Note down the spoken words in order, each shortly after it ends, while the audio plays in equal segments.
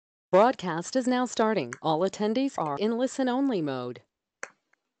Broadcast is now starting. All attendees are in listen-only mode.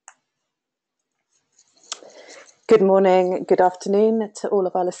 Good morning, good afternoon to all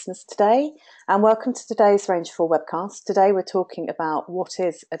of our listeners today, and welcome to today's Ranger4 webcast. Today we're talking about what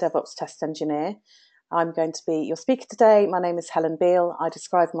is a DevOps test engineer. I'm going to be your speaker today. My name is Helen Beal. I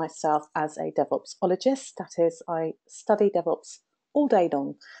describe myself as a DevOpsologist. That is, I study DevOps all day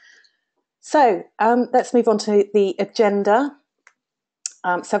long. So let's move on to the agenda.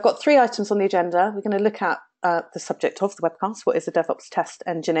 So I've got 3 items on the agenda. We're going to look at the subject of the webcast, what is a DevOps test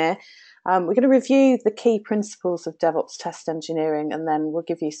engineer. We're going to review the key principles of DevOps test engineering, and then we'll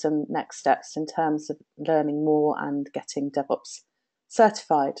give you some next steps in terms of learning more and getting DevOps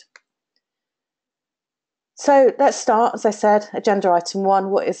certified. So let's start, as I said, agenda item 1,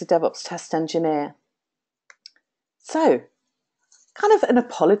 what is a DevOps test engineer? So, kind of an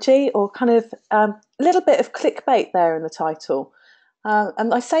apology or kind of a little bit of clickbait there in the title.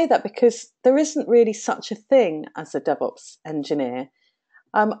 And I say that because there isn't really such a thing as a DevOps engineer.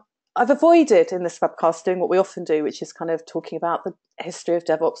 I've avoided in this webcast doing what we often do, which is kind of talking about the history of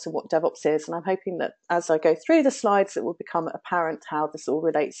DevOps and what DevOps is. And I'm hoping that as I go through the slides, it will become apparent how this all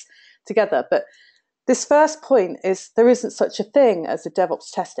relates together. But this first point is there isn't such a thing as a DevOps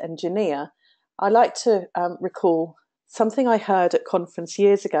test engineer. I like to recall something I heard at conference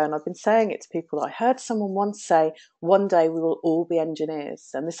years ago, and I've been saying it to people. I heard someone once say, one day we will all be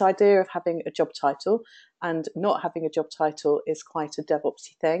engineers. And this idea of having a job title and not having a job title is quite a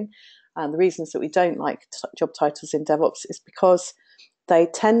DevOpsy thing. And the reasons that we don't like job titles in DevOps is because they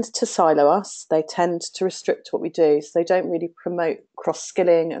tend to silo us. They tend to restrict what we do. So they don't really promote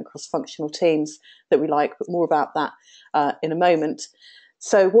cross-skilling and cross-functional teams that we like, but more about that in a moment.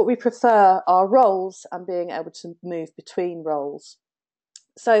 So what we prefer are roles and being able to move between roles.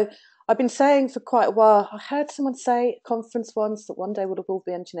 So I've been saying for quite a while, I heard someone say at conference once that one day we'll all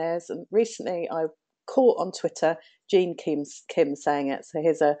be engineers. And recently I caught on Twitter Gene Kim saying it. So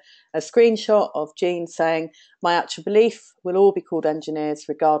here's a screenshot of Gene saying, my actual belief, we'll all be called engineers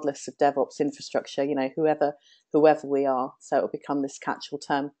regardless of DevOps infrastructure, you know, whoever we are. So it'll become this catch-all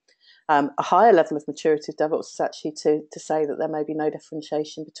term. A higher level of maturity of DevOps is actually to say that there may be no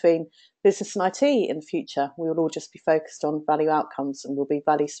differentiation between business and IT in the future. We will all just be focused on value outcomes and we'll be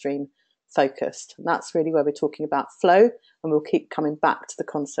value stream focused. And that's really where we're talking about flow, and we'll keep coming back to the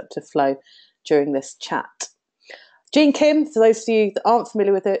concept of flow during this chat. Gene Kim, for those of you that aren't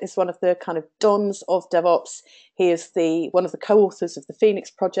familiar with it, is one of the kind of dons of DevOps. He is one of the co-authors of the Phoenix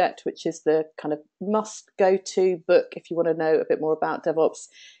Project, which is the kind of must-go-to book if you want to know a bit more about DevOps.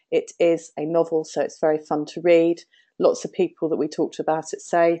 It is a novel, so it's very fun to read. Lots of people that we talked about it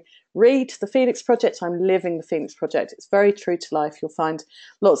say, read the Phoenix Project. I'm living the Phoenix Project. It's very true to life. You'll find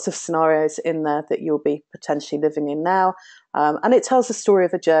lots of scenarios in there that you'll be potentially living in now. And it tells the story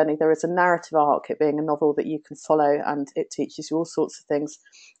of a journey. There is a narrative arc, it being a novel that you can follow, and it teaches you all sorts of things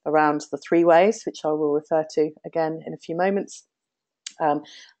around the 3 ways, which I will refer to again in a few moments,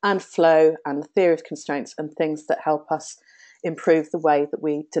 and flow and the theory of constraints and things that help us improve the way that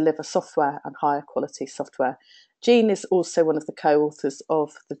we deliver software and higher quality software. Gene is also one of the co-authors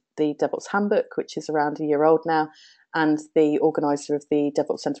of the DevOps Handbook, which is around a year old now, and the organizer of the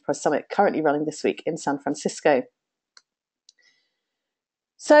DevOps Enterprise Summit, currently running this week in San Francisco.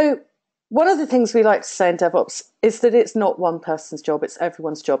 So one of the things we like to say in DevOps is that it's not one person's job, it's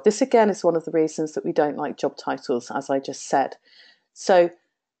everyone's job. This again is one of the reasons that we don't like job titles, as I just said. So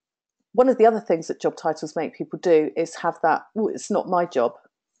one of the other things that job titles make people do is have that, oh, it's not my job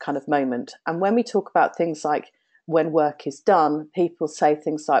kind of moment. And when we talk about things like when work is done, people say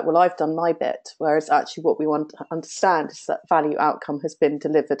things like, well, I've done my bit, whereas actually what we want to understand is that value outcome has been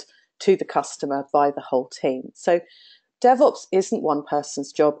delivered to the customer by the whole team. So DevOps isn't one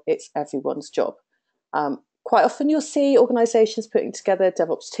person's job, it's everyone's job. Quite often you'll see organizations putting together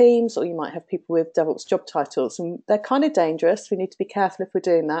DevOps teams, or you might have people with DevOps job titles, and they're kind of dangerous. We need to be careful if we're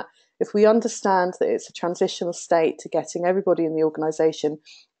doing that. If we understand that it's a transitional state to getting everybody in the organization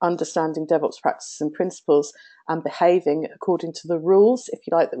understanding DevOps practices and principles and behaving according to the rules, if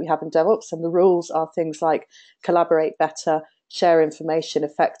you like, that we have in DevOps, and the rules are things like collaborate better, share information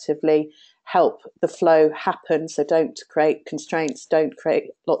effectively, help the flow happen. So don't create constraints, don't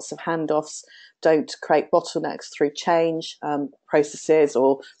create lots of handoffs, don't create bottlenecks through change processes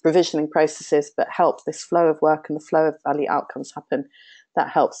or provisioning processes, but help this flow of work and the flow of value outcomes happen. That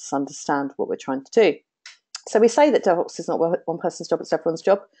helps us understand what we're trying to do. So we say that DevOps is not one person's job, it's everyone's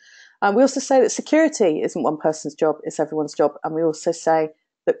job. We also say that security isn't one person's job, it's everyone's job. And we also say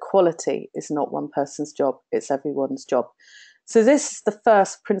that quality is not one person's job, it's everyone's job. So this is the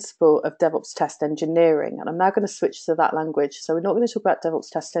first principle of DevOps Test Engineering, and I'm now going to switch to that language. So we're not going to talk about DevOps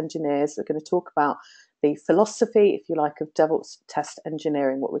Test Engineers, we're going to talk about the philosophy, if you like, of DevOps Test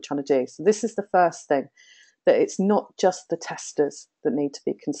Engineering, what we're trying to do. So this is the first thing, that it's not just the testers that need to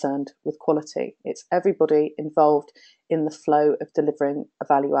be concerned with quality. It's everybody involved in the flow of delivering a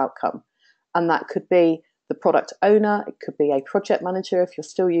value outcome. And that could be the product owner, it could be a project manager if you're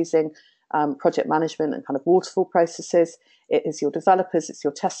still using project management and kind of waterfall processes. It is your developers, it's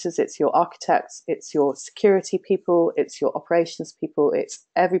your testers, it's your architects, it's your security people, it's your operations people, it's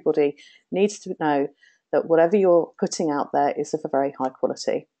everybody needs to know that whatever you're putting out there is of a very high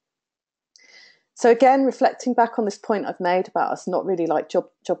quality. So again, reflecting back on this point I've made about us not really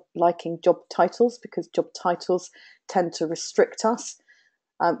liking job titles, because job titles tend to restrict us.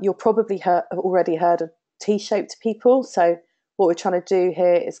 You'll probably have already heard of T-shaped people. So what we're trying to do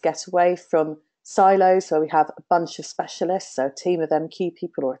here is get away from silos where we have a bunch of specialists, so a team of MQ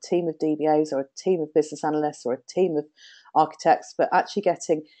people or a team of DBAs or a team of business analysts or a team of architects, but actually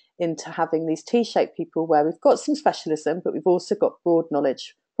getting into having these T-shaped people where we've got some specialism, but we've also got broad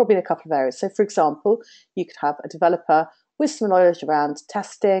knowledge, probably in a couple of areas. So for example, you could have a developer with some knowledge around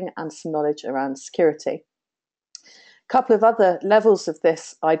testing and some knowledge around security. A couple of other levels of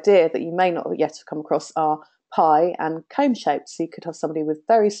this idea that you may not yet have come across are pie and cone shaped. So you could have somebody with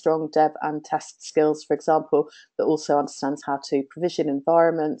very strong dev and test skills, for example, that also understands how to provision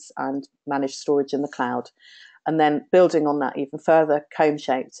environments and manage storage in the cloud. And then building on that even further, cone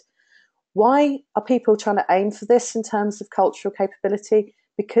shaped. Why are people trying to aim for this in terms of cultural capability?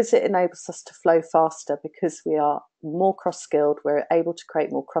 Because it enables us to flow faster, because we are more cross-skilled, we're able to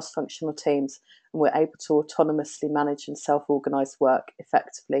create more cross-functional teams, and we're able to autonomously manage and self-organise work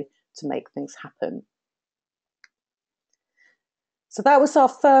effectively to make things happen. So that was our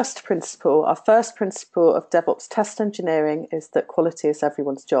first principle. Our first principle of DevOps Test Engineering is that quality is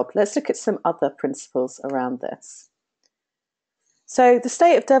everyone's job. Let's look at some other principles around this. So the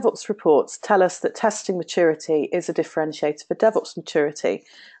State of DevOps reports tell us that testing maturity is a differentiator for DevOps maturity.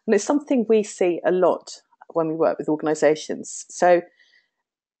 And it's something we see a lot when we work with organisations. So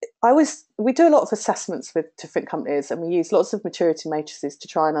we do a lot of assessments with different companies, and we use lots of maturity matrices to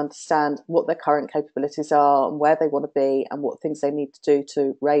try and understand what their current capabilities are and where they want to be and what things they need to do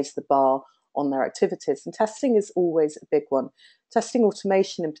to raise the bar on their activities. And testing is always a big one. Testing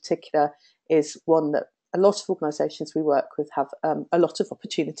automation in particular is one that a lot of organisations we work with have a lot of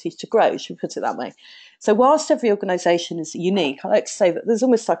opportunities to grow, should we put it that way. So whilst every organisation is unique, I like to say that there's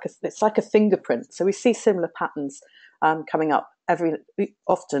almost it's like a fingerprint. So we see similar patterns coming up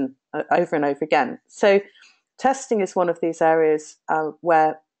often over and over again. So testing is one of these areas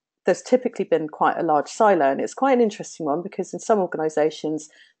where there's typically been quite a large silo, and it's quite an interesting one because in some organisations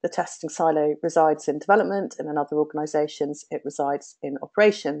the testing silo resides in development, and in other organisations it resides in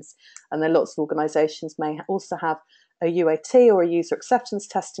operations, and then lots of organisations may also have a UAT or a user acceptance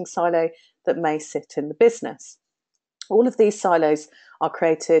testing silo that may sit in the business. All of these silos are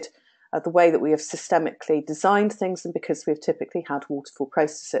created the way that we have systemically designed things and because we've typically had waterfall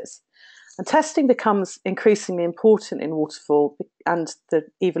processes. And testing becomes increasingly important in waterfall and the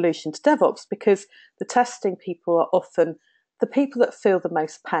evolution to DevOps because the testing people are often the people that feel the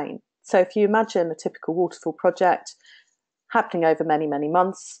most pain. So if you imagine a typical waterfall project happening over many, many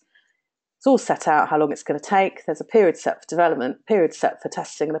months, it's all set out how long it's going to take. There's a period set for development, period set for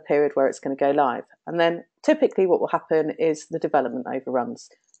testing, and a period where it's going to go live. And then typically what will happen is the development overruns.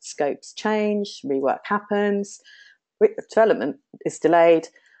 Scopes change, rework happens, development is delayed,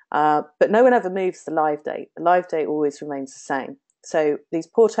 but no one ever moves the live date. The live date always remains the same. So these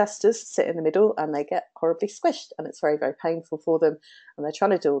poor testers sit in the middle and they get horribly squished, and it's very, very painful for them. And they're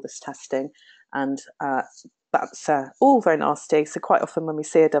trying to do all this testing, and that's all very nasty. So quite often when we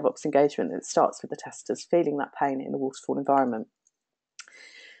see a DevOps engagement, it starts with the testers feeling that pain in a waterfall environment.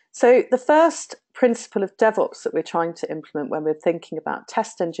 So the first principle of DevOps that we're trying to implement when we're thinking about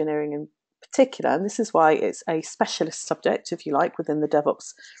test engineering in particular, and this is why it's a specialist subject, if you like, within the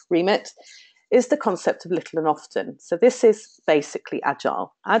DevOps remit, is the concept of little and often. So this is basically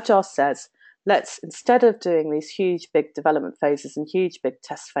Agile. Agile says, let's, instead of doing these huge big development phases and huge big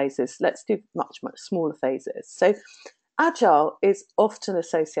test phases, let's do much, much smaller phases. So Agile is often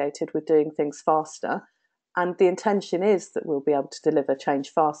associated with doing things faster, and the intention is that we'll be able to deliver change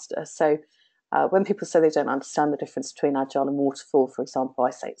faster. So when people say they don't understand the difference between Agile and Waterfall, for example, I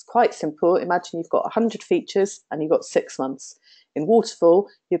say it's quite simple. Imagine you've got 100 features and you've got 6 months. In Waterfall,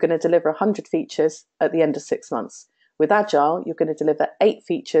 you're going to deliver 100 features at the end of 6 months. With Agile, you're going to deliver 8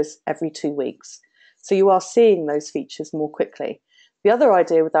 features every 2 weeks. So you are seeing those features more quickly. The other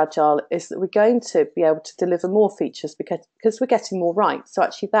idea with Agile is that we're going to be able to deliver more features because we're getting more right. So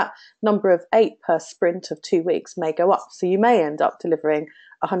actually that number of 8 per sprint of 2 weeks may go up. So you may end up delivering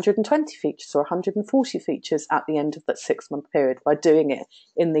 120 features or 140 features at the end of that 6-month period by doing it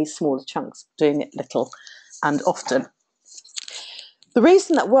in these smaller chunks, doing it little and often. The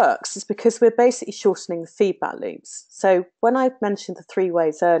reason that works is because we're basically shortening the feedback loops. So when I mentioned the 3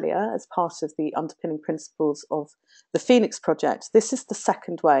 ways earlier as part of the underpinning principles of the Phoenix project, this is the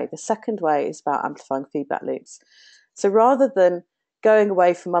second way. The second way is about amplifying feedback loops. So rather than going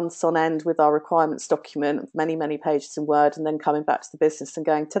away for months on end with our requirements document of many, many pages in Word and then coming back to the business and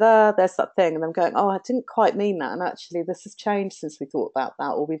going, ta-da, there's that thing, and then going, oh, I didn't quite mean that, and actually this has changed since we thought about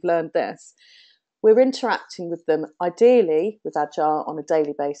that, or we've learned this. We're interacting with them, ideally with Agile on a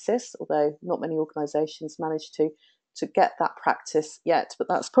daily basis, although not many organisations manage to get that practice yet. But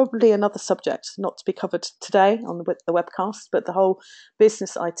that's probably another subject not to be covered today on the webcast. But the whole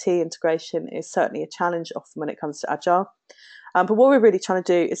business IT integration is certainly a challenge often when it comes to Agile. But what we're really trying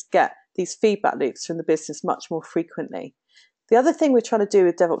to do is get these feedback loops from the business much more frequently. The other thing we're trying to do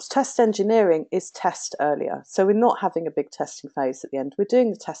with DevOps Test Engineering is test earlier. So we're not having a big testing phase at the end. We're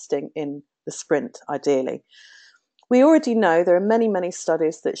doing the testing in the sprint, ideally. We already know there are many, many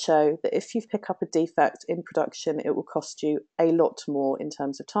studies that show that if you pick up a defect in production, it will cost you a lot more in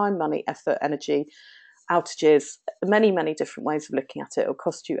terms of time, money, effort, energy, outages, many, many different ways of looking at it. It will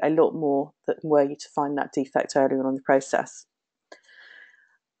cost you a lot more than were you to find that defect earlier on in the process.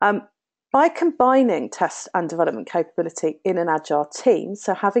 By combining test and development capability in an Agile team,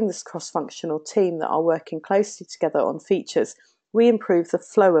 so having this cross-functional team that are working closely together on features, we improve the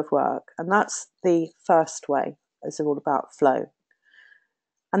flow of work. And that's the first way, it's all about flow.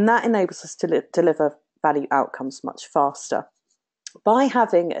 And that enables us to deliver value outcomes much faster. By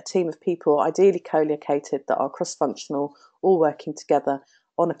having a team of people, ideally co-located, that are cross-functional, all working together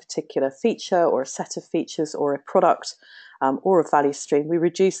on a particular feature or a set of features or a product, or a value stream, we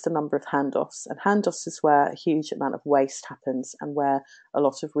reduce the number of handoffs. And handoffs is where a huge amount of waste happens and where a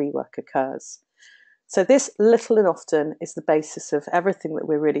lot of rework occurs. So this little and often is the basis of everything that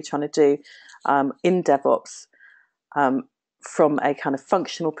we're really trying to do in DevOps from a kind of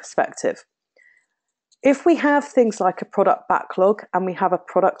functional perspective. If we have things like a product backlog and we have a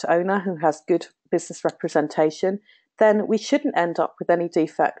product owner who has good business representation, then we shouldn't end up with any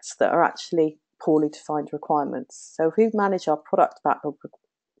defects that are actually poorly defined requirements. So if we manage our product backlog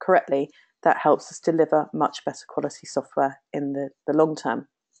correctly, that helps us deliver much better quality software in the long term.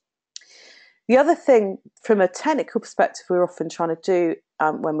 The other thing from a technical perspective we're often trying to do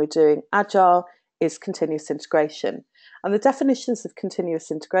when we're doing Agile is continuous integration. And the definitions of continuous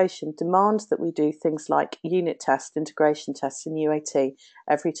integration demand that we do things like unit test, integration tests, and UAT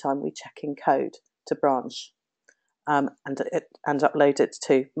every time we check in code to branch and upload it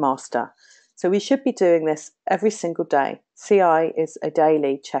to master. So we should be doing this every single day. CI is a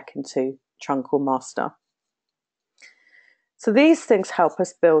daily check into trunk or master. So these things help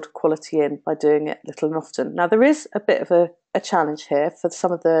us build quality in by doing it little and often. Now there is a bit of a challenge here for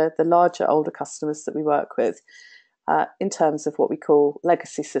some of the larger, older customers that we work with in terms of what we call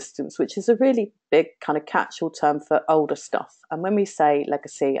legacy systems, which is a really big kind of catch-all term for older stuff. And when we say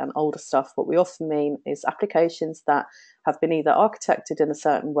legacy and older stuff, what we often mean is applications that have been either architected in a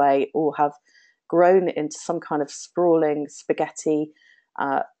certain way or have grown into some kind of sprawling spaghetti,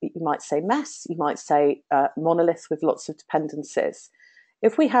 you might say mess, you might say monolith with lots of dependencies.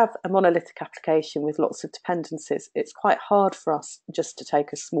 If we have a monolithic application with lots of dependencies, it's quite hard for us just to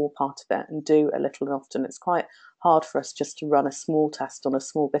take a small part of it and do a little and often. It's quite hard for us just to run a small test on a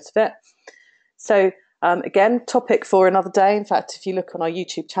small bit of it. So again, topic for another day. In fact, if you look on our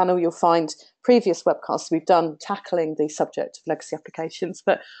YouTube channel, you'll find previous webcasts we've done tackling the subject of legacy applications.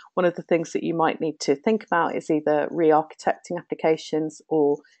 But one of the things that you might need to think about is either re-architecting applications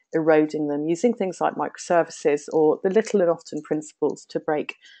or eroding them, using things like microservices or the little and often principles to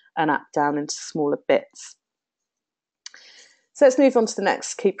break an app down into smaller bits. So let's move on to the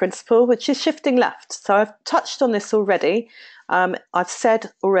next key principle, which is shifting left. So I've touched on this already. I've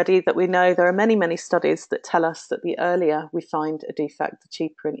said already that we know there are many, many studies that tell us that the earlier we find a defect, the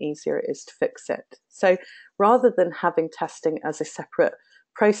cheaper and easier it is to fix it. So rather than having testing as a separate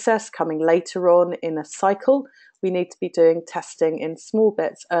process coming later on in a cycle, we need to be doing testing in small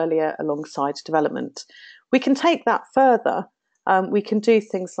bits earlier alongside development. We can take that further. We can do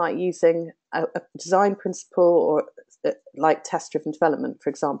things like using a design principle or like test-driven development, for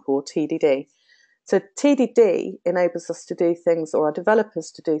example, or TDD. So TDD enables us to do things, or our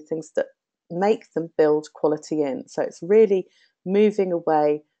developers to do things that make them build quality in. So it's really moving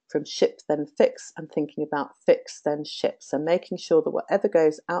away from ship then fix and thinking about fix then ship. So making sure that whatever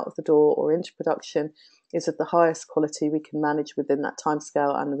goes out of the door or into production is of the highest quality we can manage within that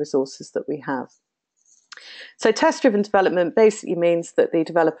timescale and the resources that we have. So test-driven development basically means that the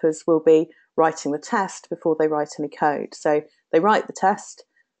developers will be writing the test before they write any code. So they write the test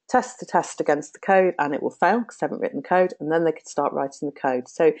the test against the code, and it will fail because they haven't written the code, and then they can start writing the code.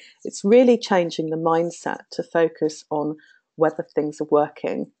 So it's really changing the mindset to focus on whether things are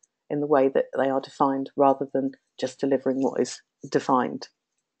working in the way that they are defined rather than just delivering what is defined.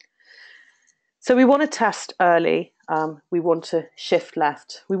 So we want to test early. We want to shift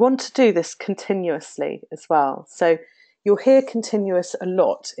left. We want to do this continuously as well. So you'll hear continuous a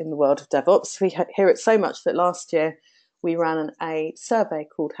lot in the world of DevOps. We hear it so much that last year we ran a survey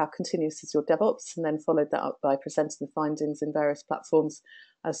called How Continuous is Your DevOps, and then followed that up by presenting the findings in various platforms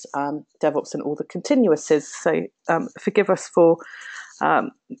as DevOps and all the continuouses. So forgive us for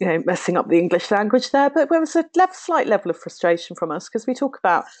messing up the English language there, but there was a slight level of frustration from us because we talk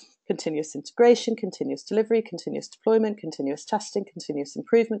about continuous integration, continuous delivery, continuous deployment, continuous testing, continuous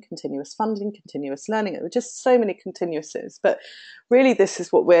improvement, continuous funding, continuous learning. There were just so many continuouses. But really this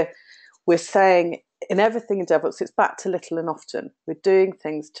is what we're saying in everything in DevOps. It's back to little and often. We're doing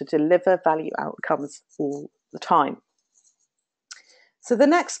things to deliver value outcomes all the time. So the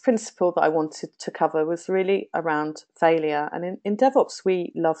next principle that I wanted to cover was really around failure. And in DevOps,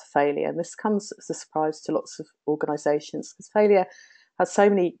 we love failure. And this comes as a surprise to lots of organizations because failure has so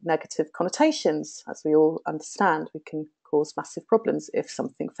many negative connotations. As we all understand, we can cause massive problems if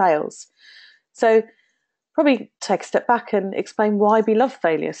something fails. So probably take a step back and explain why we love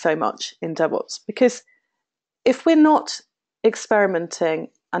failure so much in DevOps. Because if we're not experimenting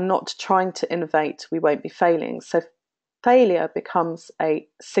and not trying to innovate, we won't be failing. So failure becomes a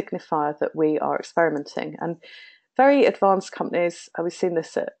signifier that we are experimenting. And very advanced companies, we've seen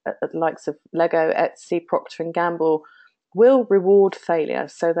this at the likes of Lego, Etsy, Procter & Gamble, will reward failure.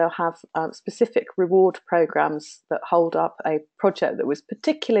 So they'll have specific reward programs that hold up a project that was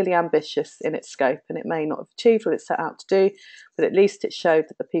particularly ambitious in its scope, and it may not have achieved what it set out to do, but at least it showed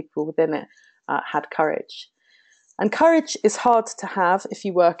that the people within it had courage. And courage is hard to have if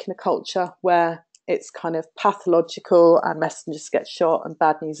you work in a culture where it's kind of pathological and messengers get shot and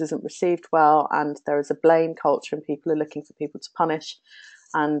bad news isn't received well, and there is a blame culture and people are looking for people to punish,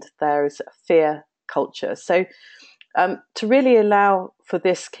 and there is a fear culture. So to really allow for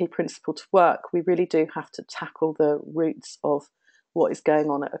this key principle to work, we really do have to tackle the roots of what is going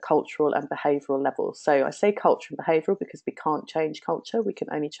on at a cultural and behavioural level. So I say culture and behavioural because we can't change culture, we can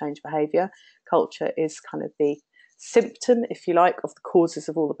only change behaviour. Culture is kind of the symptom, if you like, of the causes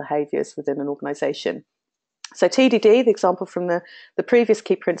of all the behaviours within an organisation. So TDD, the example from the previous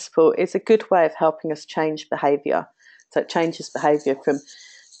key principle, is a good way of helping us change behaviour. So it changes behaviour from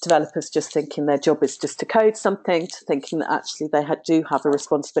developers just thinking their job is just to code something to thinking that actually they do have a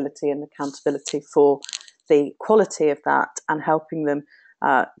responsibility and accountability for the quality of that, and helping them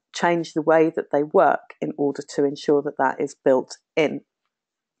change the way that they work in order to ensure that that is built in.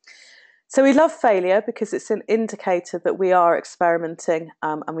 So we love failure because it's an indicator that we are experimenting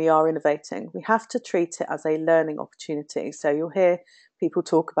and we are innovating. We have to treat it as a learning opportunity. So you'll hear people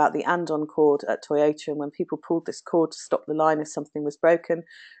talk about the andon cord at Toyota, and when people pulled this cord to stop the line if something was broken,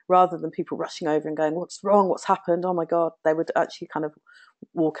 rather than people rushing over and going, what's wrong, what's happened, oh my God, they would actually kind of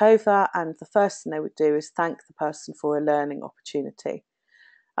walk over, and the first thing they would do is thank the person for a learning opportunity.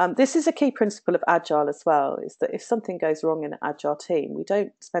 This is a key principle of Agile as well, is that if something goes wrong in an Agile team, we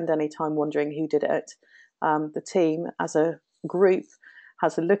don't spend any time wondering who did it. The team as a group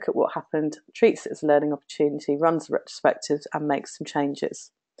has a look at what happened, treats it as a learning opportunity, runs a retrospective and makes some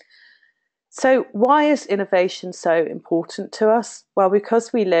changes. So why is innovation so important to us? Well,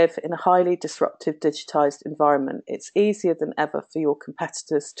 because we live in a highly disruptive digitized environment, it's easier than ever for your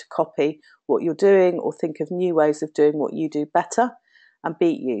competitors to copy what you're doing or think of new ways of doing what you do better and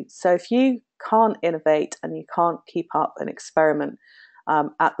beat you. So if you can't innovate and you can't keep up and experiment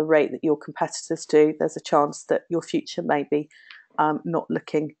at the rate that your competitors do, there's a chance that your future may be not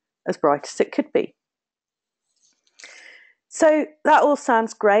looking as bright as it could be. So that all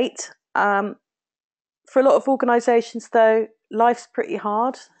sounds great. For a lot of organisations, though, life's pretty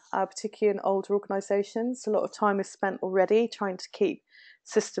hard, particularly in older organisations. A lot of time is spent already trying to keep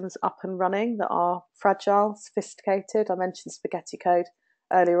systems up and running that are fragile, sophisticated. I mentioned spaghetti code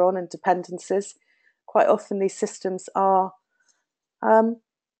earlier on and dependencies. Quite often these systems are a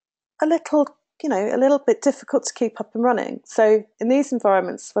little bit difficult to keep up and running. So in these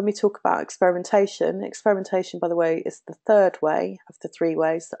environments, when we talk about experimentation, by the way, is the third way of the three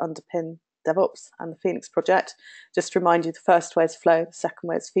ways that underpin DevOps and the Phoenix project. Just to remind you, the first way is flow, the second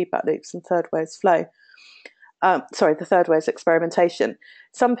way is feedback loops, and the third way is flow. The third way is experimentation.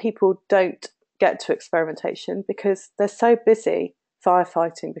 Some people don't get to experimentation because they're so busy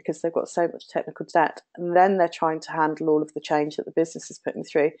firefighting because they've got so much technical debt, and then they're trying to handle all of the change that the business is putting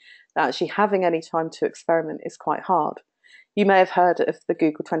through, that actually having any time to experiment is quite hard. You may have heard of the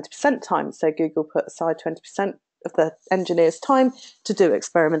Google 20% time. So Google put aside 20% of the engineers' time to do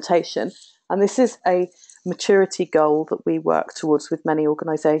experimentation. And this is a maturity goal that we work towards with many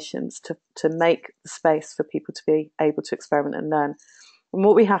organisations to make the space for people to be able to experiment and learn. And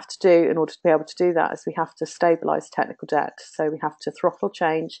what we have to do in order to be able to do that is we have to stabilise technical debt. So we have to throttle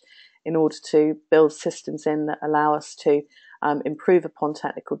change in order to build systems in that allow us to improve upon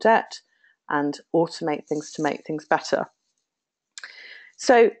technical debt and automate things to make things better.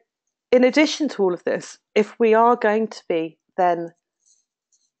 So in addition to all of this, if we are going to be then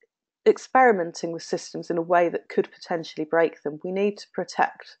experimenting with systems in a way that could potentially break them, we need to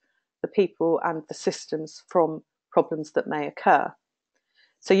protect the people and the systems from problems that may occur.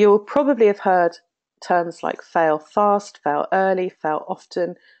 So you'll probably have heard terms like fail fast, fail early, fail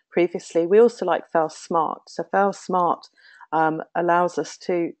often previously. We also like fail smart. So fail smart allows us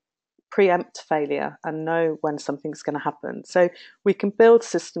to preempt failure and know when something's going to happen. So we can build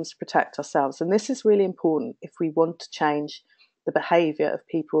systems to protect ourselves. And this is really important if we want to change the behaviour of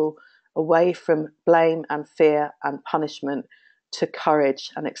people away from blame and fear and punishment to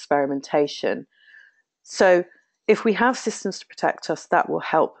courage and experimentation. So if we have systems to protect us, that will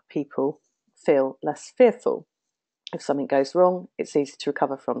help people feel less fearful. If something goes wrong, it's easy to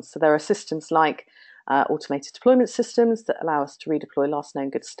recover from. So there are systems like automated deployment systems that allow us to redeploy last known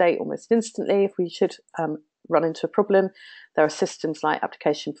good state almost instantly if we should run into a problem. There are systems like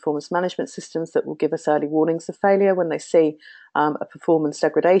application performance management systems that will give us early warnings of failure when they see a performance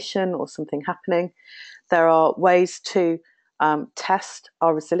degradation or something happening. There are ways to test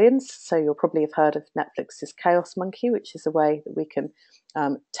our resilience. So you'll probably have heard of Netflix's Chaos Monkey, which is a way that we can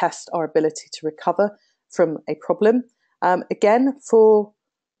test our ability to recover from a problem. Again, for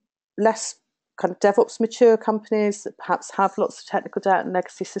less kind of DevOps mature companies that perhaps have lots of technical debt and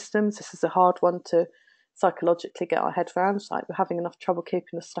legacy systems, this is a hard one to psychologically get our head around. It's like we're having enough trouble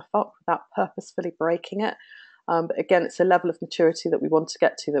keeping the stuff up without purposefully breaking it. But again, it's a level of maturity that we want to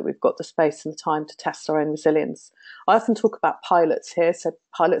get to, that we've got the space and the time to test our own resilience. I often talk about pilots here. So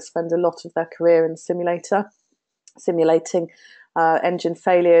pilots spend a lot of their career in the simulator, simulating engine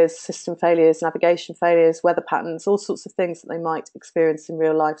failures, system failures, navigation failures, weather patterns, all sorts of things that they might experience in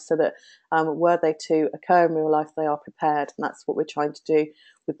real life, so that were they to occur in real life, they are prepared. And that's what we're trying to do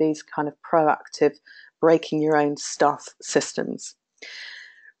with these kind of proactive, breaking your own stuff systems.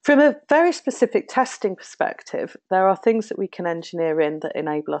 From a very specific testing perspective, there are things that we can engineer in that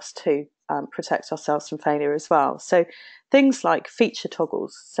enable us to protect ourselves from failure as well. So things like feature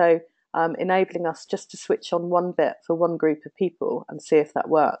toggles. So enabling us just to switch on one bit for one group of people and see if that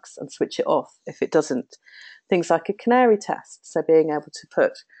works, and switch it off if it doesn't. Things like a canary test. So being able to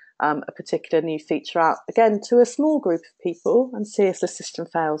put a particular new feature out, again, to a small group of people and see if the system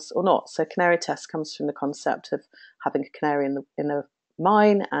fails or not. So canary test comes from the concept of having a canary in a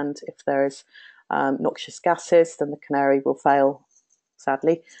mine, and if there is noxious gases, then the canary will fail,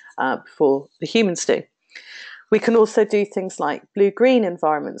 sadly, before the humans do. We can also do things like blue-green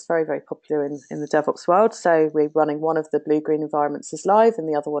environments, very, very popular in the DevOps world. So we're running one of the blue-green environments as live and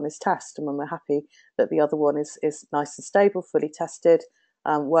the other one is test. And when we're happy that the other one is nice and stable, fully tested,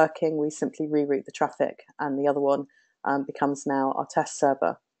 working, we simply reroute the traffic, and the other one becomes now our test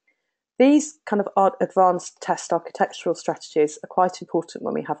server. These kind of advanced test architectural strategies are quite important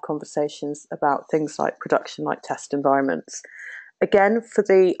when we have conversations about things like production-like test environments. Again, for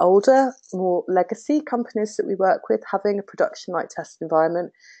the older, more legacy companies that we work with, having a production-like test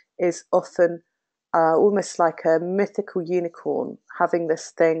environment is often almost like a mythical unicorn, having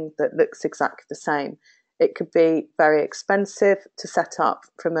this thing that looks exactly the same. It could be very expensive to set up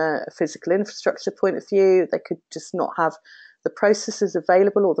from a physical infrastructure point of view. They could just not have the processes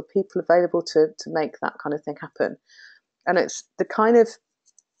available or the people available to make that kind of thing happen. And it's the kind of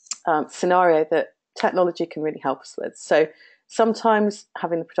scenario that technology can really help us with. So sometimes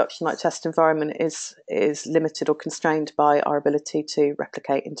having the production-like test environment is limited or constrained by our ability to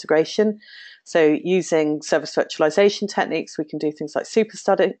replicate integration. So using service virtualization techniques, we can do things like super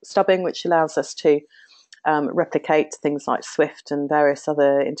stubbing, which allows us to replicate things like Swift and various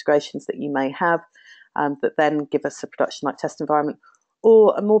other integrations that you may have, that then give us a production-like test environment.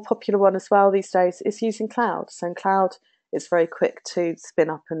 Or a more popular one as well these days is using cloud. So in cloud, it's very quick to spin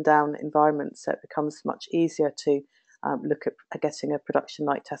up and down environments, so it becomes much easier to look at getting a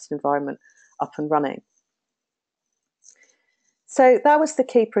production-like test environment up and running. So that was the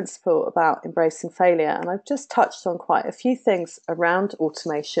key principle about embracing failure. And I've just touched on quite a few things around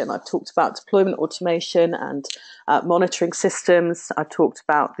automation. I've talked about deployment automation and monitoring systems. I've talked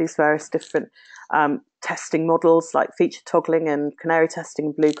about these various different testing models like feature toggling and canary testing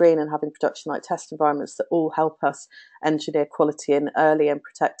and blue-green, and having production-like test environments that all help us engineer quality in early and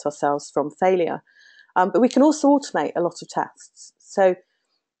protect ourselves from failure. But we can also automate a lot of tests. So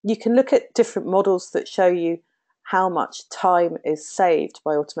you can look at different models that show you how much time is saved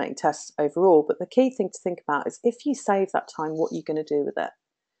by automating tests overall. But the key thing to think about is, if you save that time, what are you going to do with it?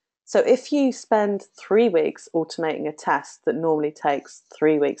 So if you spend 3 weeks automating a test that normally takes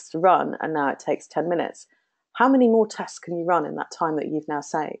 3 weeks to run, and now it takes 10 minutes, how many more tests can you run in that time that you've now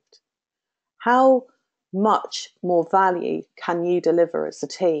saved? How much more value can you deliver as a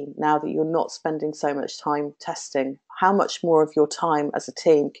team now that you're not spending so much time testing? How much more of your time as a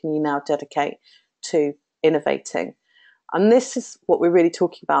team can you now dedicate to innovating? And this is what we're really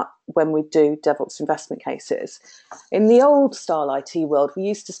talking about when we do DevOps investment cases. In the old style IT world, we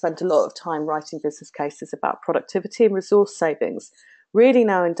used to spend a lot of time writing business cases about productivity and resource savings. Really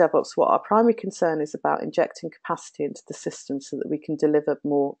now in DevOps, what our primary concern is about injecting capacity into the system so that we can deliver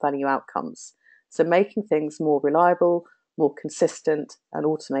more value outcomes. So making things more reliable, more consistent, and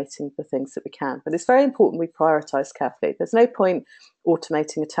automating the things that we can. But it's very important we prioritise carefully. There's no point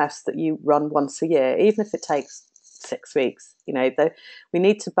automating a test that you run once a year, even if it takes 6 weeks. We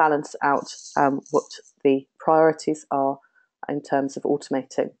need to balance out what the priorities are in terms of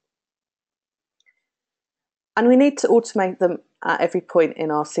automating. And we need to automate them at every point in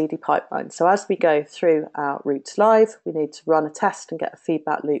our CD pipeline. So as we go through our route to live, we need to run a test and get a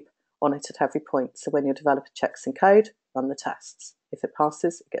feedback loop on it at every point. So when your developer checks in code, run the tests. If it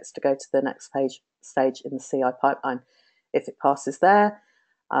passes, it gets to go to the next stage in the CI pipeline. If it passes there,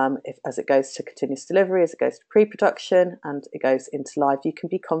 as it goes to continuous delivery, as it goes to pre-production, and it goes into live, you can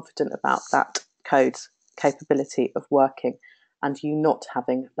be confident about that code's capability of working and you not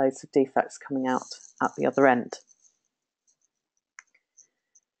having loads of defects coming out at the other end.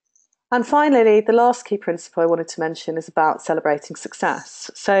 And finally, the last key principle I wanted to mention is about celebrating success.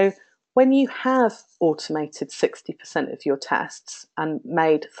 So when you have automated 60% of your tests and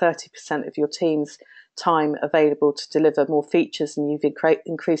made 30% of your team's time available to deliver more features, and you've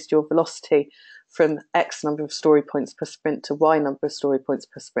increased your velocity from X number of story points per sprint to Y number of story points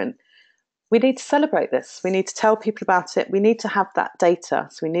per sprint, we need to celebrate this. We need to tell people about it. We need to have that data.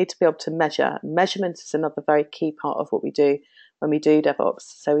 So we need to be able to measure. Measurement is another very key part of what we do when we do DevOps.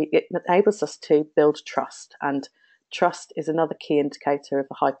 So it enables us to build trust, and trust is another key indicator of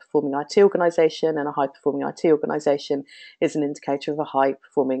a high-performing IT organisation, and a high-performing IT organisation is an indicator of a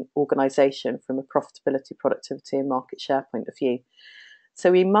high-performing organisation from a profitability, productivity and market share point of view.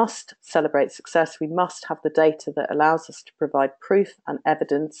 So we must celebrate success. We must have the data that allows us to provide proof and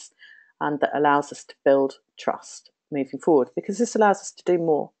evidence, and that allows us to build trust moving forward, because this allows us to do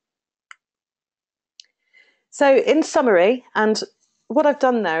more. So in summary, and what I've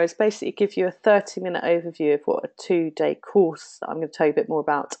done there is basically give you a 30-minute overview of what a 2-day course that I'm going to tell you a bit more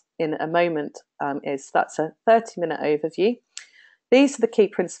about in a moment is. That's a 30-minute overview. These are the key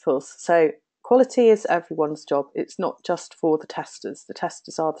principles. So quality is everyone's job. It's not just for the testers. The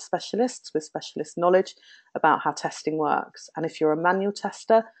testers are the specialists with specialist knowledge about how testing works. And if you're a manual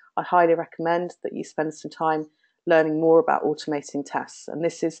tester, I highly recommend that you spend some time learning more about automating tests. And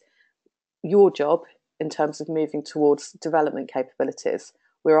this is your job in terms of moving towards development capabilities.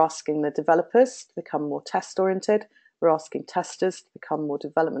 We're asking the developers to become more test-oriented. We're asking testers to become more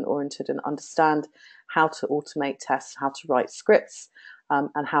development-oriented and understand how to automate tests, how to write scripts,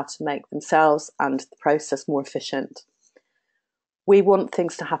 and how to make themselves and the process more efficient. We want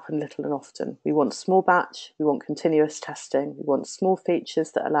things to happen little and often. We want small batch, we want continuous testing, we want small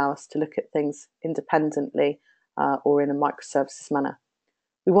features that allow us to look at things independently or in a microservices manner.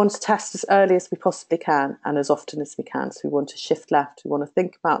 We want to test as early as we possibly can and as often as we can. So we want to shift left. We want to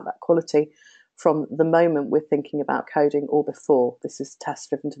think about that quality from the moment we're thinking about coding or before. This is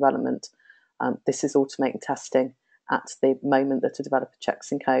test-driven development. This is automating testing at the moment that a developer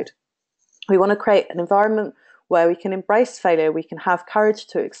checks in code. We want to create an environment where we can embrace failure, we can have courage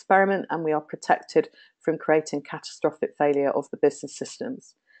to experiment, and we are protected from creating catastrophic failure of the business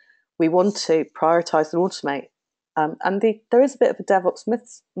systems. We want to prioritise and automate. There is a bit of a DevOps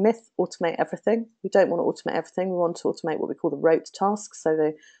myth, automate everything. We don't want to automate everything. We want to automate what we call the rote tasks, so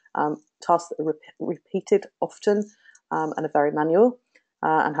the tasks that are repeated often and are very manual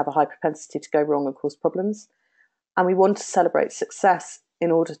and have a high propensity to go wrong and cause problems. And we want to celebrate success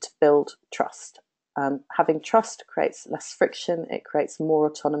in order to build trust. having trust creates less friction, it creates more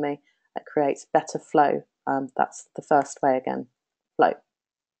autonomy, it creates better flow. That's the first way again, flow.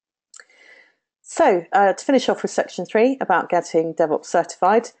 So to finish off with section 3 about getting DevOps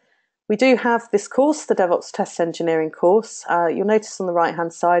certified, we do have this course, the DevOps Test Engineering course. You'll notice on the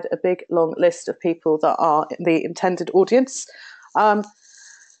right-hand side a big long list of people that are the intended audience. And,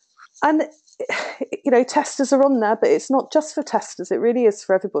 testers are on there, but it's not just for testers. It really is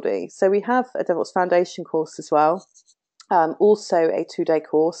for everybody. So we have a DevOps Foundation course as well. Also a 2-day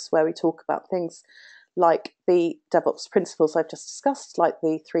course where we talk about things like the DevOps principles I've just discussed, like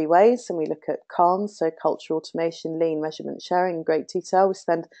the 3 ways, and we look at CALM, so culture, automation, lean, measurement, sharing in great detail. We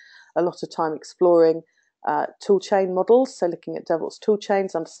spend a lot of time exploring toolchain models, so looking at DevOps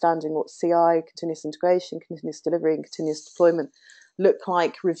toolchains, understanding what CI, continuous integration, continuous delivery, and continuous deployment look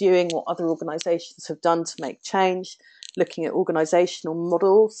like, reviewing what other organizations have done to make change, looking at organizational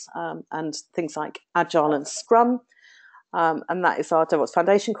models and things like Agile and Scrum. And that is our DevOps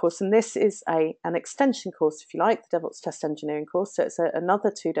Foundation course. And this is an extension course, if you like, the DevOps Test Engineering course. So it's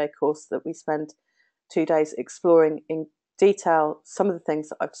another 2-day course that we spend 2 days exploring in detail some of the things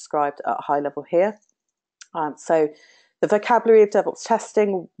that I've described at a high level here. So the vocabulary of DevOps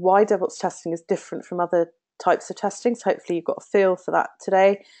testing, why DevOps testing is different from other types of testing. So hopefully you've got a feel for that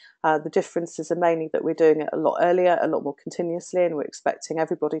today. The differences are mainly that we're doing it a lot earlier, a lot more continuously, and we're expecting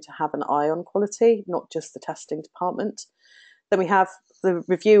everybody to have an eye on quality, not just the testing department. Then we have the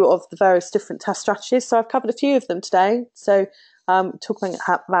review of the various different test strategies. So I've covered a few of them today. So talking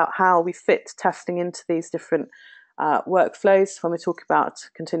about how we fit testing into these different workflows when we talk about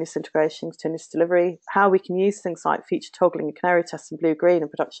continuous integration, continuous delivery, how we can use things like feature toggling and canary tests in blue-green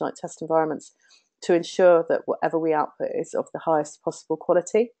and production-like test environments to ensure that whatever we output is of the highest possible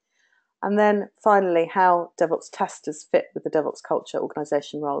quality. And then finally, how DevOps testers fit with the DevOps culture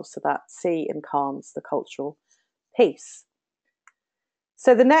organization roles. So that C in CALMs, the cultural piece.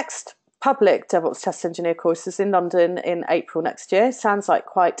 So the next public DevOps Test Engineer course is in London in April next year. Sounds like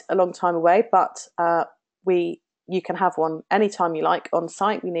quite a long time away, but you can have one anytime you like on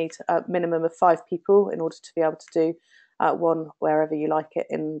site. We need a minimum of 5 people in order to be able to do one wherever you like it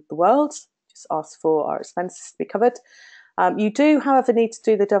in the world. Just ask for our expenses to be covered. You do, however, need to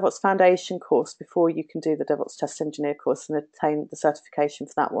do the DevOps Foundation course before you can do the DevOps Test Engineer course and obtain the certification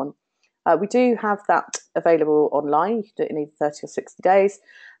for that one. We do have that available online. You can do it in either 30 or 60 days.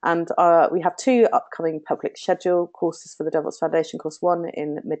 And we have 2 upcoming public schedule courses for the DevOps Foundation course, one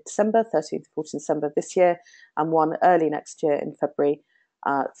in mid-December, 13th to 14th December this year, and one early next year in February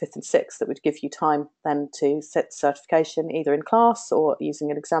 5th and 6th, that would give you time then to set the certification either in class or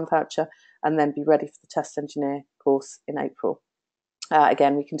using an exam voucher, and then be ready for the Test Engineer course in April.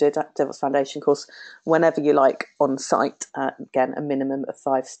 Again, we can do a DevOps Foundation course whenever you like on site. Again, a minimum of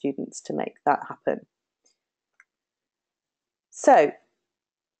 5 students to make that happen. So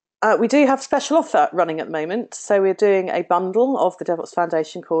we do have a special offer running at the moment. So we're doing a bundle of the DevOps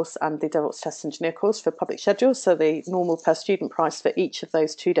Foundation course and the DevOps Test Engineer course for public schedule. So the normal per student price for each of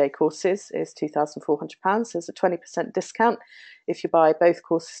those 2-day courses is £2,400. There's a 20% discount if you buy both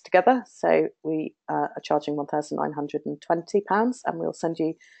courses together. So we are charging £1,920, and we'll send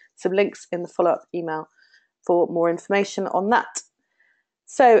you some links in the follow-up email for more information on that.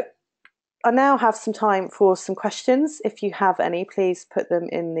 So I now have some time for some questions. If you have any, please put them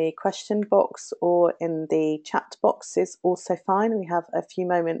in the question box or in the chat box is also fine. We have a few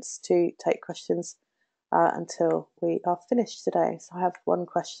moments to take questions until we are finished today. So I have one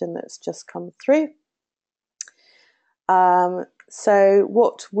question that's just come through. So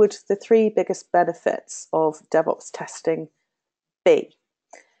what would the 3 biggest benefits of DevOps testing be?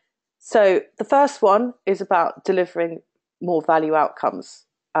 So the first one is about delivering more value outcomes.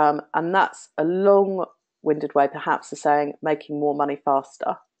 And that's a long-winded way, perhaps, of saying making more money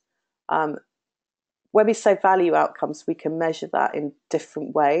faster. When we say value outcomes, we can measure that in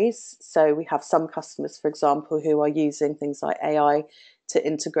different ways. So we have some customers, for example, who are using things like AI to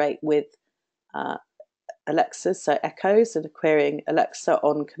integrate with Alexas, so Echoes, and querying Alexa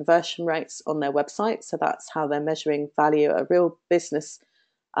on conversion rates on their website. So that's how they're measuring value, a real business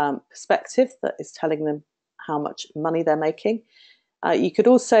perspective that is telling them how much money they're making. You could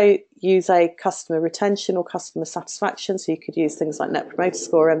also use a customer retention or customer satisfaction. So you could use things like Net Promoter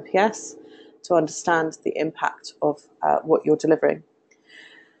Score, NPS, to understand the impact of what you're delivering.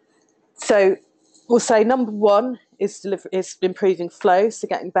 So we'll say number 1 is improving flow, so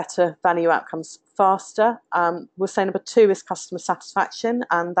getting better value outcomes faster. We'll say number 2 is customer satisfaction,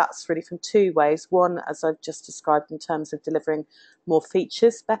 and that's really from 2 ways. One, as I've just described, in terms of delivering more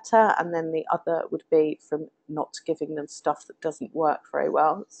features better, and then the other would be from not giving them stuff that doesn't work very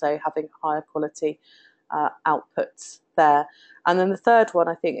well, so having higher quality outputs there. And then the third one,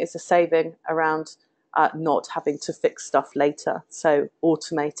 I think, is a saving around not having to fix stuff later, so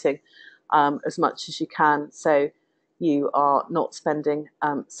automating as much as you can, so you are not spending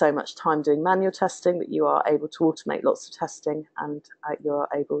so much time doing manual testing, but you are able to automate lots of testing, and you are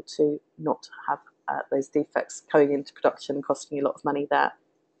able to not have those defects going into production and costing you a lot of money there.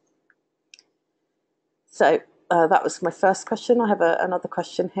 So that was my first question. I have another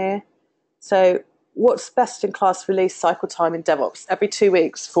question here. So what's best in class release cycle time in DevOps? Every 2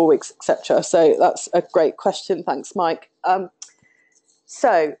 weeks, 4 weeks, etc. So that's a great question. Thanks, Mike.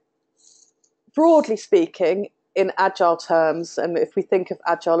 So broadly speaking, in agile terms, and if we think of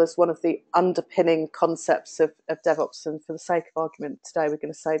agile as one of the underpinning concepts of DevOps, and for the sake of argument today, we're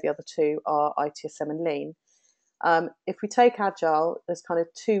going to say the other 2 are ITSM and Lean. If we take agile, there's kind of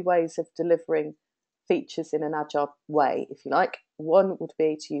 2 ways of delivering features in an agile way, if you like. One would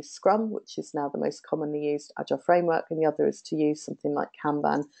be to use Scrum, which is now the most commonly used agile framework, and the other is to use something like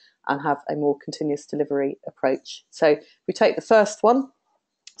Kanban and have a more continuous delivery approach. So if we take the first one,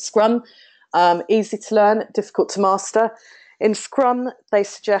 Scrum, easy to learn, difficult to master. In Scrum, they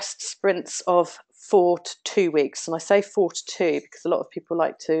suggest sprints of 4 to 2 weeks. And I say 4 to 2 because a lot of people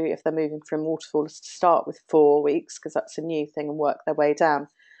like to, if they're moving from waterfall, to start with 4 weeks because that's a new thing and work their way down.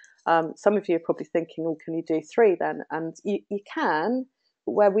 Some of you are probably thinking, oh, can you do 3 then? And you can,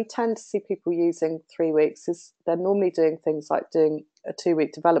 but where we tend to see people using 3 weeks is they're normally doing things like doing a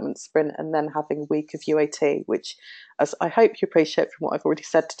 2-week development sprint and then having a week of UAT, which, as I hope you appreciate from what I've already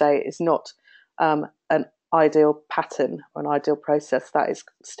said today, is not an ideal pattern or an ideal process. That is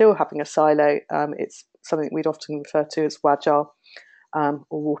still having a silo. It's something we'd often refer to as Wagile or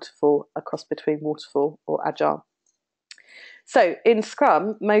waterfall, a cross between waterfall or agile. So in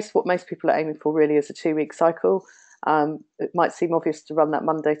Scrum, what most people are aiming for really is a 2-week cycle. It might seem obvious to run that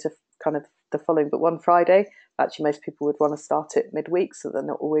Monday to kind of the following but one Friday. Actually, most people would want to start it midweek, so they're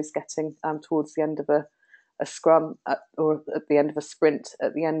not always getting towards the end of a Scrum or at the end of a sprint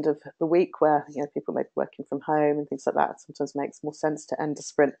at the end of the week, where people may be working from home and things like that. It sometimes makes more sense to end a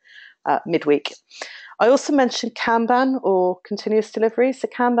sprint midweek. I also mentioned Kanban or continuous delivery. So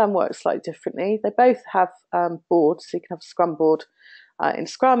Kanban works slightly differently. They both have boards, so you can have a Scrum board in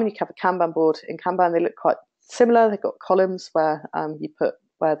Scrum and you can have a Kanban board. In Kanban, they look quite similar. They've got columns where you put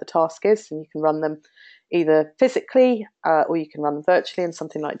where the task is, and you can run them either physically or you can run them virtually in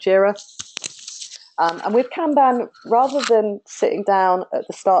something like Jira. And with Kanban, rather than sitting down at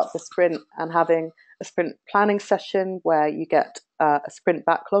the start of the sprint and having a sprint planning session where you get a sprint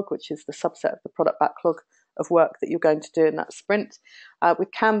backlog, which is the subset of the product backlog of work that you're going to do in that sprint, with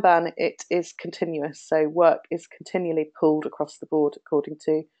Kanban, it is continuous. So work is continually pulled across the board according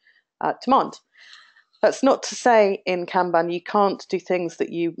to demand. That's not to say in Kanban you can't do things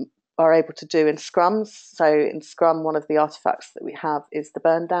that you are able to do in Scrums. So in Scrum, one of the artifacts that we have is the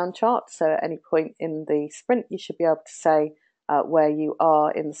burn down chart. So at any point in the sprint, you should be able to say where you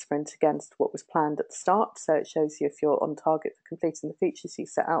are in the sprint against what was planned at the start. So it shows you if you're on target for completing the features you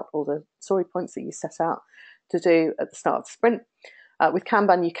set out or the story points that you set out to do at the start of the sprint. With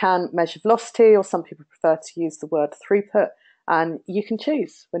Kanban, you can measure velocity, or some people prefer to use the word throughput, and you can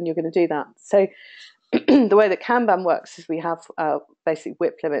choose when you're going to do that. So the way that Kanban works is we have basic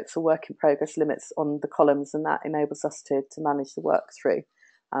WIP limits or work in progress limits on the columns, and that enables us to manage the work through,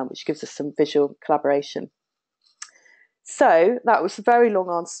 which gives us some visual collaboration. So that was a very long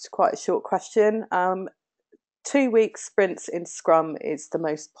answer to quite a short question. 2-week sprints in Scrum is the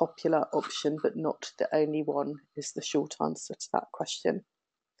most popular option, but not the only one, is the short answer to that question.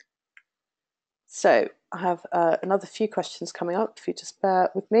 So I have another few questions coming up, if you just bear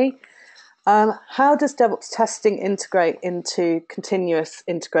with me. How does DevOps testing integrate into continuous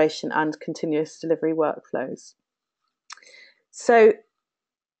integration and continuous delivery workflows? So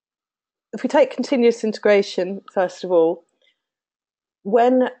if we take continuous integration, first of all,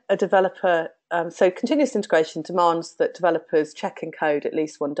 when a developer, so continuous integration demands that developers check and code at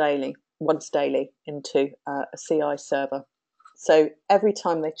least once daily into a CI server. So every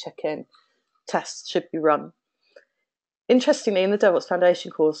time they check in, tests should be run. Interestingly, in the DevOps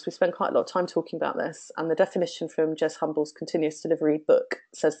Foundation course, we spent quite a lot of time talking about this, and the definition from Jez Humble's continuous delivery book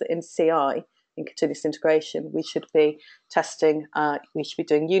says that in CI, in continuous integration, we should be testing, we should be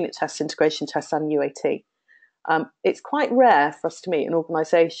doing unit tests, integration tests, and UAT. It's quite rare for us to meet an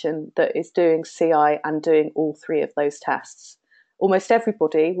organisation that is doing CI and doing all three of those tests. Almost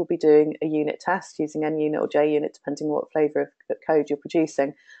everybody will be doing a unit test using NUnit or JUnit, depending on what flavour of code you're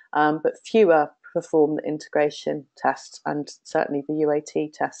producing, but fewer perform the integration tests and certainly the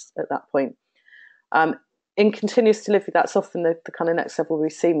UAT tests at that point. In continuous delivery, that's often the kind of next level we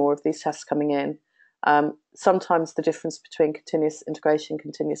see more of these tests coming in. Sometimes the difference between continuous integration and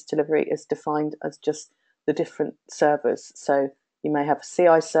continuous delivery is defined as just the different servers. So you may have a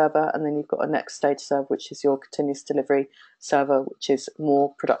CI server, and then you've got a next stage server, which is your continuous delivery server, which is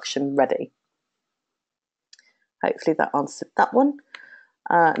more production ready. Hopefully that answered that one.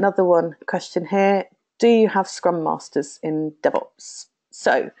 Another one question here. Do you have Scrum Masters in DevOps?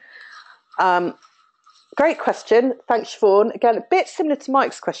 So, great question. Thanks, Siobhan. Again, a bit similar to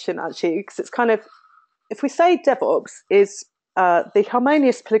Mike's question, actually, because it's kind of, if we say DevOps is the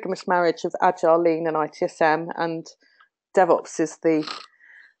harmonious polygamous marriage of Agile, Lean, and ITSM, and DevOps is the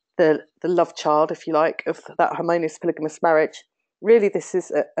love child, if you like, of that harmonious polygamous marriage. Really, this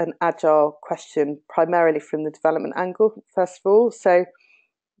is an Agile question, primarily from the development angle, first of all. So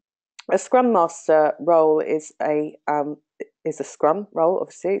a Scrum Master role is a Scrum role,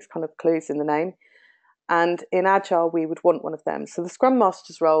 obviously. It's kind of clues in the name. And in Agile, we would want one of them. So the Scrum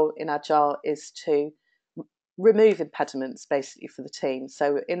Master's role in Agile is to remove impediments, basically, for the team.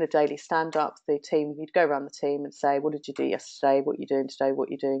 So in a daily stand-up, the team, you'd go around the team and say, what did you do yesterday? What are you doing today? What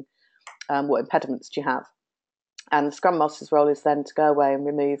are you doing? What impediments do you have? And the Scrum Master's role is then to go away and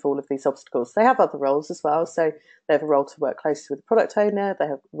remove all of these obstacles. They have other roles as well. So they have a role to work closely with the product owner. They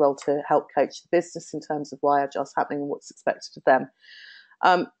have a role to help coach the business in terms of why Agile's happening and what's expected of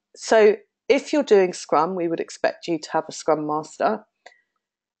them. So if you're doing Scrum, we would expect you to have a Scrum Master.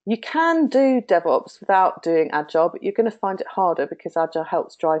 You can do DevOps without doing Agile, but you're going to find it harder because Agile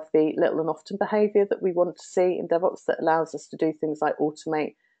helps drive the little and often behavior that we want to see in DevOps that allows us to do things like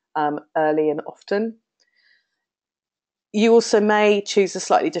automate early and often. You also may choose a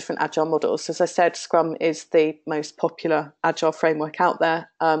slightly different Agile model. So as I said, Scrum is the most popular Agile framework out there.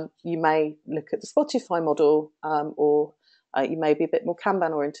 You may look at the Spotify model, or you may be a bit more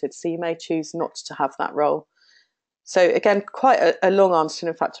Kanban oriented. So you may choose not to have that role. So again, quite a long answer.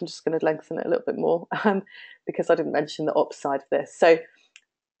 And in fact, I'm just going to lengthen it a little bit more because I didn't mention the ops side of this. So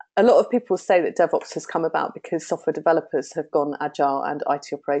a lot of people say that DevOps has come about because software developers have gone Agile and IT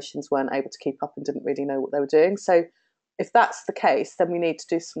operations weren't able to keep up and didn't really know what they were doing. So if that's the case, then we need to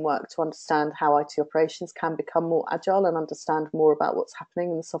do some work to understand how IT operations can become more agile and understand more about what's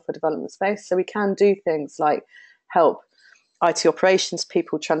happening in the software development space. So we can do things like help IT operations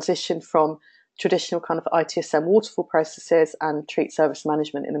people transition from traditional kind of ITSM waterfall processes and treat service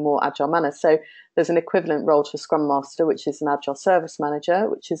management in a more agile manner. So there's an equivalent role to a Scrum Master, which is an agile service manager,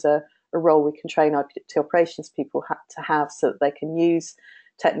 which is a role we can train IT operations people to have so that they can use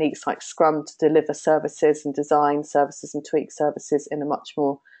techniques like Scrum to deliver services and design services and tweak services in a much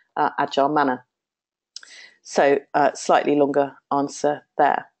more agile manner. So slightly longer answer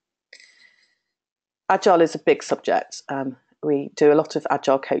there. Agile is a big subject. We do a lot of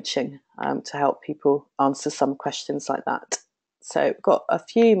agile coaching to help people answer some questions like that. So we've got a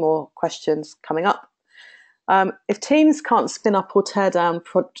few more questions coming up. If teams can't spin up or tear down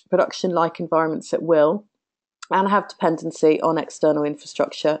production-like environments at will, and have dependency on external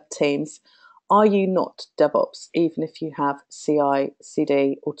infrastructure teams, are you not DevOps, even if you have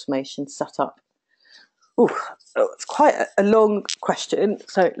CI/CD automation set up? Ooh, it's quite a long question,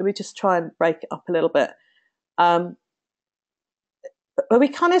 so let me just try and break it up a little bit. Are we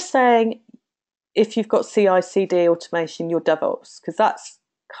kind of saying if you've got CI/CD automation, you're DevOps? Because that's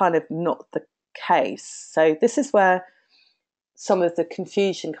kind of not the case. So this is where some of the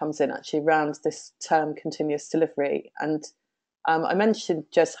confusion comes in actually around this term continuous delivery. And I mentioned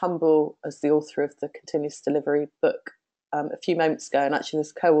Jez Humble as the author of the continuous delivery book a few moments ago, and actually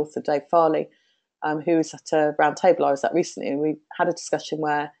there's co-author Dave Farley, who was at a round table I was at recently, and we had a discussion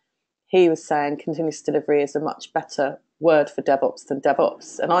where he was saying continuous delivery is a much better word for DevOps than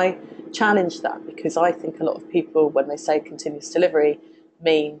DevOps. And I challenged that because I think a lot of people, when they say continuous delivery,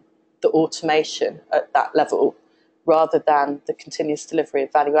 mean the automation at that level, rather than the continuous delivery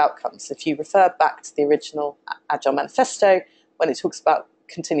of value outcomes. If you refer back to the original Agile Manifesto, when it talks about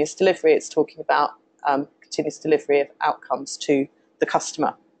continuous delivery, it's talking about continuous delivery of outcomes to the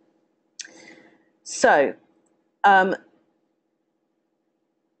customer. So,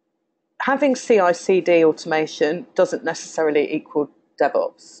 having CI/CD automation doesn't necessarily equal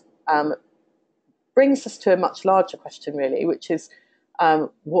DevOps. Brings us to a much larger question, really, which is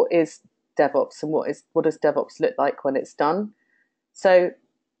what is DevOps and what does DevOps look like when it's done? So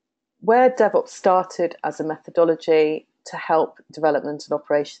where DevOps started as a methodology to help development and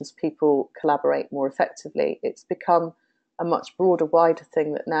operations people collaborate more effectively, it's become a much broader, wider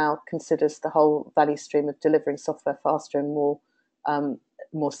thing that now considers the whole value stream of delivering software faster and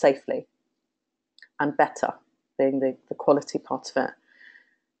more safely and better, being the quality part of it.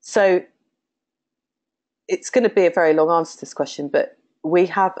 So it's going to be a very long answer to this question, but we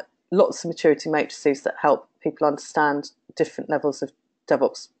have lots of maturity matrices that help people understand different levels of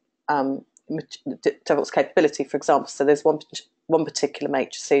DevOps DevOps capability, for example. So there's one particular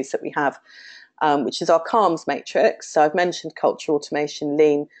matrices that we have, which is our CALMS matrix. So I've mentioned culture, automation,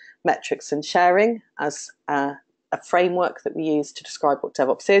 lean, metrics, and sharing as a framework that we use to describe what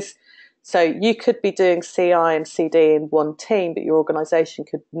DevOps is. So you could be doing CI and CD in one team, but your organisation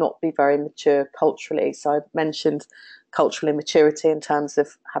could not be very mature culturally. So I've mentioned cultural immaturity in terms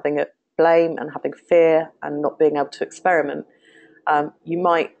of having a blame and having fear and not being able to experiment. You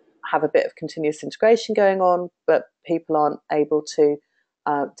might have a bit of continuous integration going on, but people aren't able to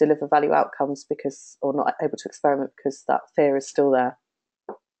deliver value outcomes or not able to experiment because that fear is still there.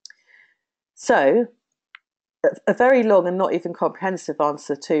 So a very long and not even comprehensive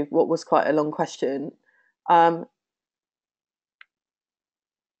answer to what was quite a long question.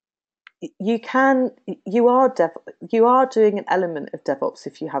 You are doing an element of DevOps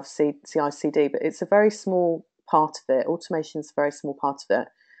if you have CI/CD, but it's a very small part of it. Automation is a very small part of it.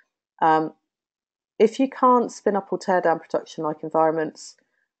 If you can't spin up or tear down production-like environments,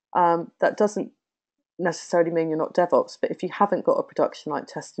 that doesn't necessarily mean you're not DevOps. But if you haven't got a production-like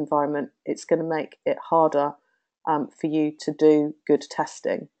test environment, it's going to make it harder for you to do good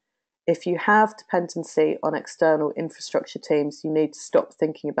testing. If you have dependency on external infrastructure teams, you need to stop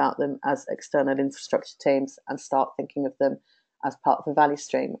thinking about them as external infrastructure teams and start thinking of them as part of a value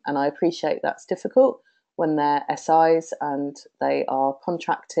stream. And I appreciate that's difficult when they're SIs and they are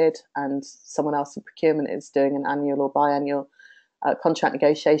contracted and someone else in procurement is doing an annual or biannual contract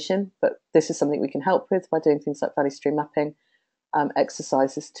negotiation. But this is something we can help with by doing things like value stream mapping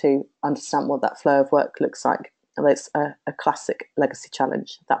exercises to understand what that flow of work looks like. And that's a classic legacy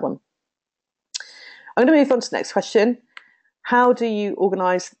challenge, that one. I'm going to move on to the next question. How do you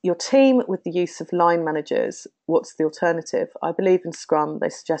organise your team with the use of line managers? What's the alternative? I believe in Scrum. They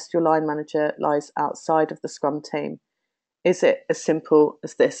suggest your line manager lies outside of the Scrum team. Is it as simple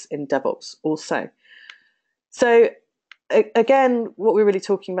as this in DevOps also? So again, what we're really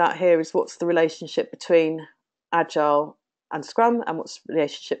talking about here is what's the relationship between Agile and Scrum, and what's the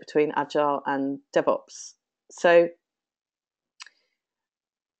relationship between Agile and DevOps. So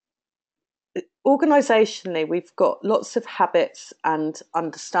organisationally, we've got lots of habits and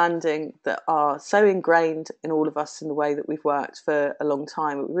understanding that are so ingrained in all of us in the way that we've worked for a long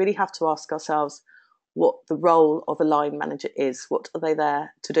time. We really have to ask ourselves what the role of a line manager is. What are they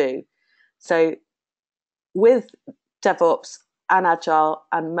there to do? So with DevOps and Agile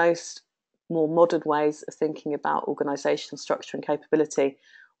and most more modern ways of thinking about organisational structure and capability,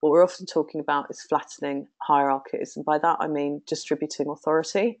 what we're often talking about is flattening hierarchies. And by that, I mean distributing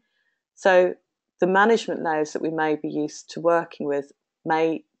authority. So the management layers that we may be used to working with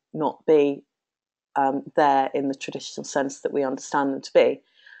may not be there in the traditional sense that we understand them to be.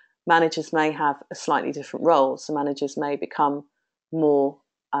 Managers may have a slightly different role. So managers may become more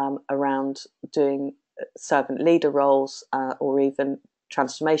around doing servant leader roles or even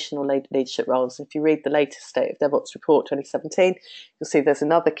transformational leadership roles. If you read the latest State of DevOps report 2017, you'll see there's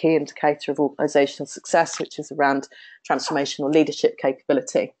another key indicator of organisational success, which is around transformational leadership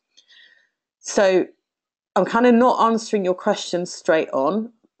capability. So I'm kind of not answering your question straight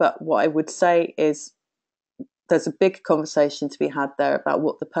on, but what I would say is there's a big conversation to be had there about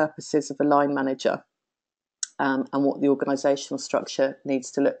what the purpose is of a line manager and what the organisational structure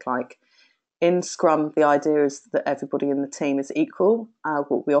needs to look like. In Scrum, the idea is that everybody in the team is equal.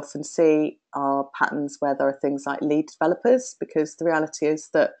 What we often see are patterns where there are things like lead developers, because the reality is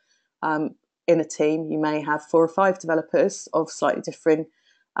that in a team, you may have 4 or 5 developers of slightly differing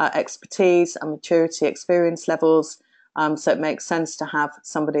expertise and maturity experience levels. So it makes sense to have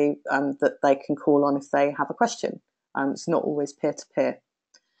somebody that they can call on if they have a question. It's not always peer-to-peer.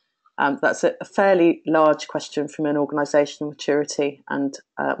 That's a fairly large question from an organisational maturity and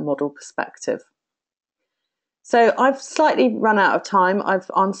model perspective. So I've slightly run out of time. I've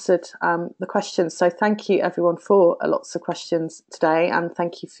answered the questions. So thank you everyone for lots of questions today, and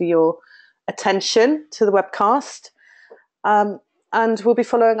thank you for your attention to the webcast. And we'll be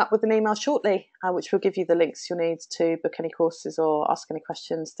following up with an email shortly, which will give you the links you'll need to book any courses or ask any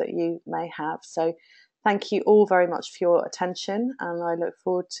questions that you may have. So thank you all very much for your attention, and I look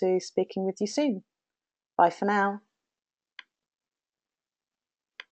forward to speaking with you soon. Bye for now.